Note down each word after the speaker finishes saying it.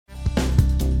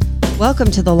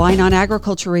Welcome to the Line on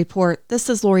Agriculture Report. This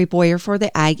is Lori Boyer for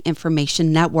the Ag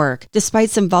Information Network. Despite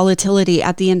some volatility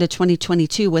at the end of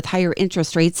 2022 with higher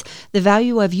interest rates, the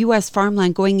value of U.S.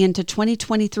 farmland going into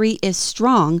 2023 is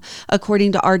strong,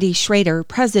 according to R.D. Schrader,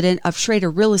 president of Schrader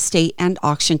Real Estate and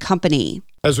Auction Company.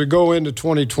 As we go into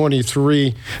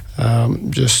 2023,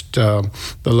 the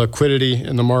liquidity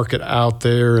in the market out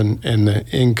there and the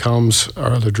incomes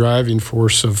are the driving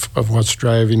force of what's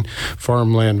driving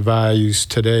farmland values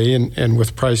today. And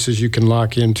with prices you can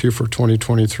lock into for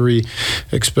 2023,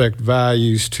 expect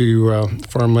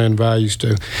farmland values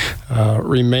to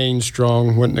remain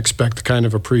strong. Wouldn't expect the kind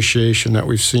of appreciation that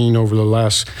we've seen over the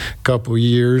last couple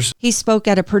years. He spoke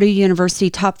at a Purdue University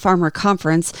Top Farmer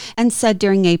Conference and said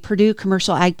during a Purdue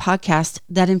Commercial Ag podcast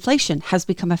that inflation has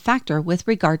become a factor with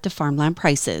regard to farmland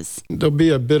prices. There'll be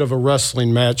a bit of a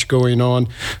wrestling match going on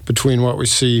between what we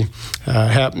see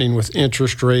happening with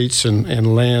interest rates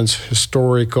and land's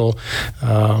historical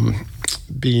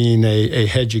being a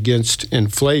hedge against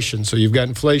inflation. So you've got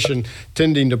inflation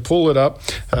tending to pull it up,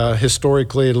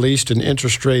 historically at least, and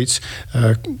interest rates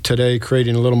today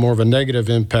creating a little more of a negative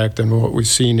impact than what we've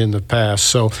seen in the past.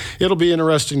 So it'll be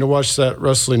interesting to watch that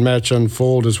wrestling match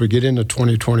unfold as we get into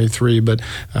 2023, but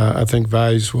I think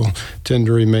values will tend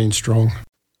to remain strong.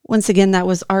 Once again, that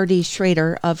was R.D.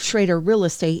 Schrader of Schrader Real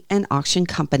Estate and Auction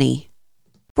Company.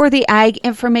 For the Ag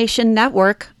Information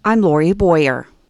Network, I'm Lori Boyer.